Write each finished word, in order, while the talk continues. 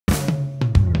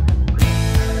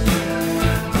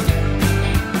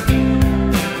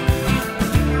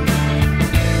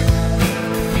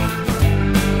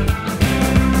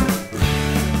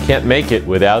Can't make it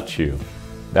without you.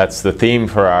 That's the theme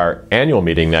for our annual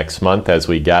meeting next month as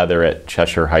we gather at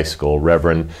Cheshire High School.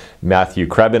 Reverend Matthew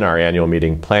Krebin, our annual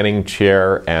meeting planning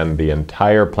chair, and the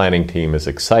entire planning team is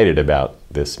excited about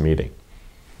this meeting.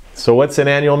 So what's an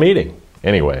annual meeting?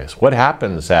 Anyways, what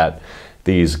happens at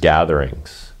these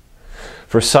gatherings?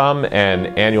 For some,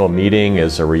 an annual meeting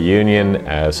is a reunion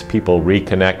as people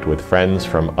reconnect with friends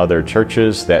from other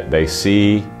churches that they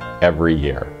see every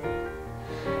year.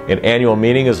 An annual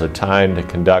meeting is a time to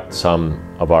conduct some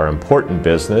of our important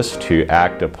business, to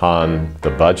act upon the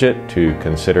budget, to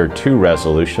consider 2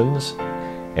 resolutions,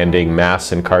 ending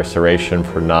mass incarceration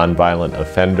for nonviolent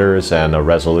offenders and a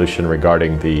resolution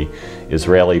regarding the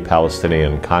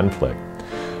Israeli-Palestinian conflict.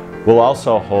 We'll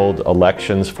also hold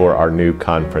elections for our new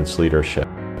conference leadership.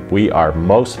 We are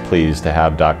most pleased to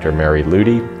have Dr. Mary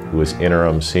Ludi, who is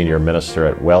interim senior minister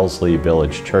at Wellesley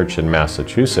Village Church in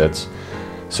Massachusetts,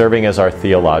 serving as our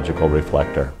theological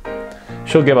reflector.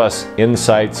 She'll give us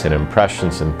insights and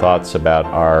impressions and thoughts about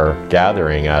our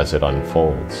gathering as it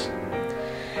unfolds.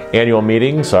 Annual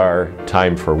meetings are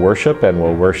time for worship, and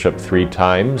we'll worship 3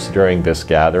 times during this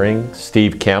gathering.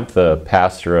 Steve Kemp, the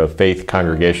pastor of Faith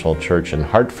Congregational Church in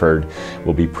Hartford,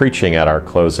 will be preaching at our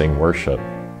closing worship.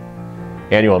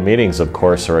 Annual meetings, of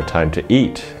course, are a time to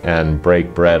eat and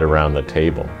break bread around the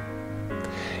table.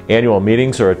 Annual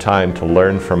meetings are a time to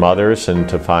learn from others and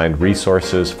to find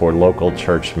resources for local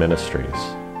church ministries.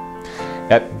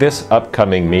 At this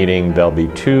upcoming meeting, there'll be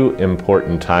 2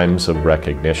 important times of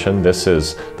recognition. This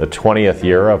is the 20th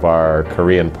year of our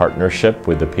Korean partnership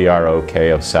with the PROK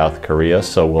of South Korea,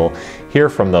 so we'll hear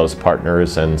from those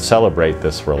partners and celebrate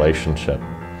this relationship.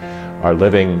 Our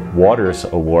Living Waters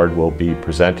Award will be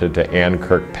presented to Ann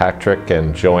Kirkpatrick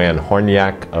and Joanne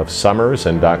Horniak of Summers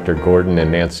and Dr. Gordon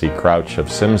and Nancy Crouch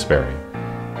of Simsbury.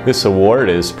 This award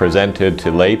is presented to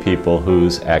lay people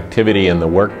whose activity in the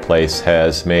workplace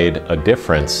has made a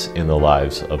difference in the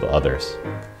lives of others.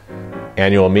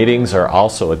 Annual meetings are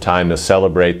also a time to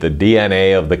celebrate the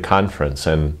DNA of the conference,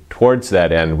 and towards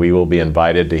that end we will be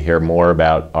invited to hear more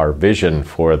about our vision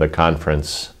for the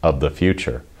conference of the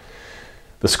future.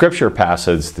 The scripture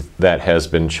passage that has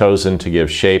been chosen to give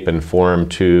shape and form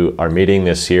to our meeting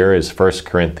this year is 1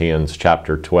 Corinthians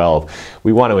chapter 12.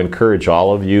 We want to encourage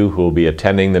all of you who will be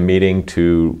attending the meeting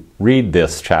to read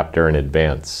this chapter in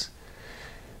advance.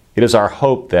 It is our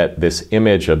hope that this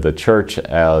image of the church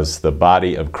as the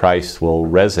body of Christ will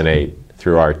resonate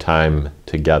through our time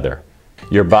together.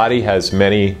 Your body has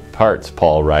many parts,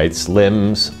 Paul writes,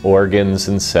 limbs, organs,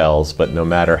 and cells, but no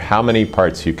matter how many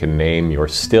parts you can name, you're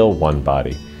still one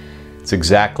body. It's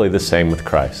exactly the same with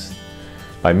Christ.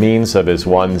 By means of His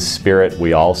one Spirit,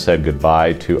 we all said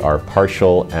goodbye to our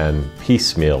partial and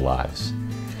piecemeal lives.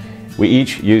 We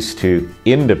each used to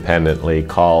independently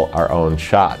call our own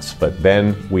shots, but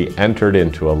then we entered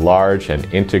into a large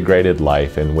and integrated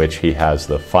life in which He has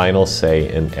the final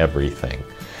say in everything.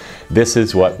 This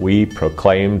is what we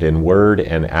proclaimed in word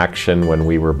and action when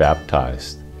we were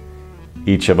baptized.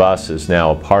 Each of us is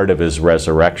now a part of His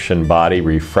resurrection body,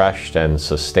 refreshed and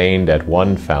sustained at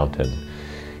one fountain,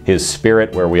 His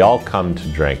Spirit, where we all come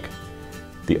to drink.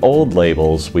 The old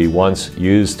labels we once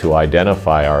used to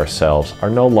identify ourselves are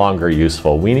no longer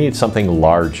useful. We need something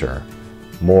larger,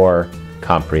 more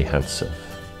comprehensive.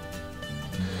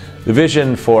 The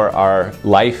vision for our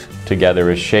life together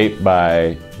is shaped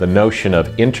by the notion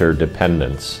of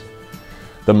interdependence.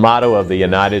 The motto of the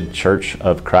United Church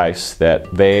of Christ,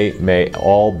 that they may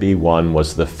all be one,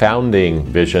 was the founding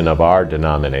vision of our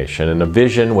denomination, and a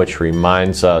vision which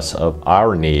reminds us of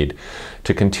our need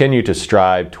to continue to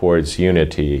strive towards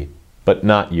unity, but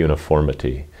not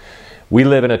uniformity. We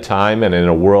live in a time and in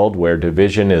a world where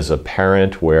division is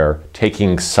apparent, where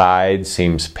taking sides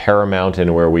seems paramount,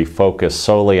 and where we focus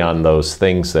solely on those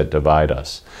things that divide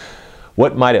us.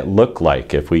 What might it look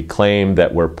like if we claim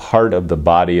that we're part of the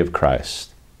body of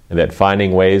Christ, and that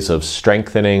finding ways of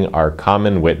strengthening our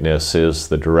common witness is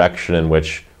the direction in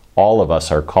which all of us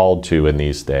are called to in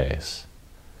these days?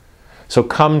 So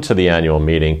come to the annual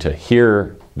meeting to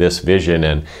hear this vision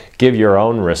and give your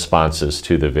own responses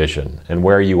to the vision and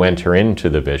where you enter into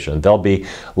the vision. There'll be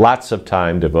lots of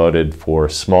time devoted for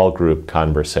small group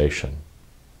conversation.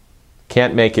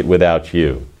 Can't make it without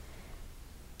you.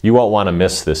 You won't want to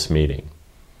miss this meeting.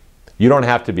 You don't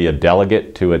have to be a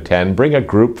delegate to attend. Bring a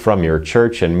group from your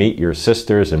church and meet your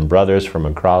sisters and brothers from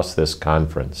across this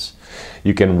conference.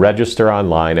 You can register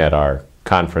online at our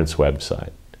conference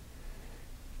website.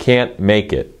 Can't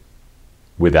make it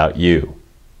without you.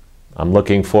 I'm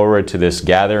looking forward to this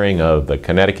gathering of the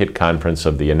Connecticut Conference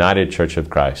of the United Church of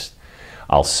Christ.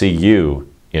 I'll see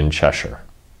you in Cheshire.